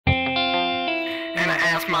And I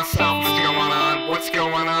ask myself, what's going on? What's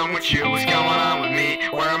going on with you? What's going on with me?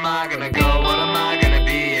 Where am I gonna go? What am I gonna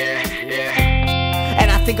be? Yeah.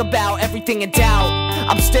 And I think about everything in doubt.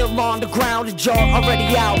 I'm still on the ground, the jaw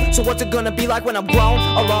already out. So what's it gonna be like when I'm grown,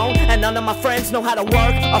 alone, and none of my friends know how to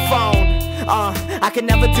work a phone? I can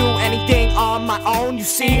never do anything on my own. You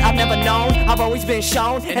see, I've never known, I've always been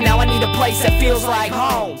shown, and now I need a place that feels like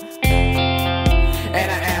home. And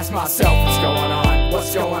I ask myself, what's going on?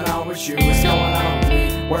 What's going on with you? What's going on with me?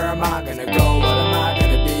 Where am I gonna go? What am I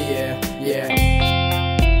gonna be? Yeah.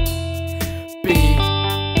 Be.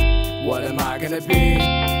 What am I gonna be?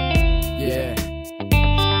 Yeah.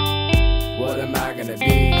 What am I gonna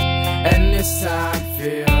be? And this time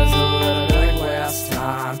feels a little bit like last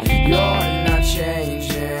time. You're not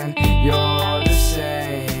changing, you're the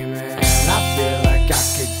same. And I feel like I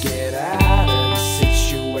could get out of this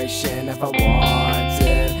situation if I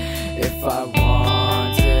wanted, if I wanted.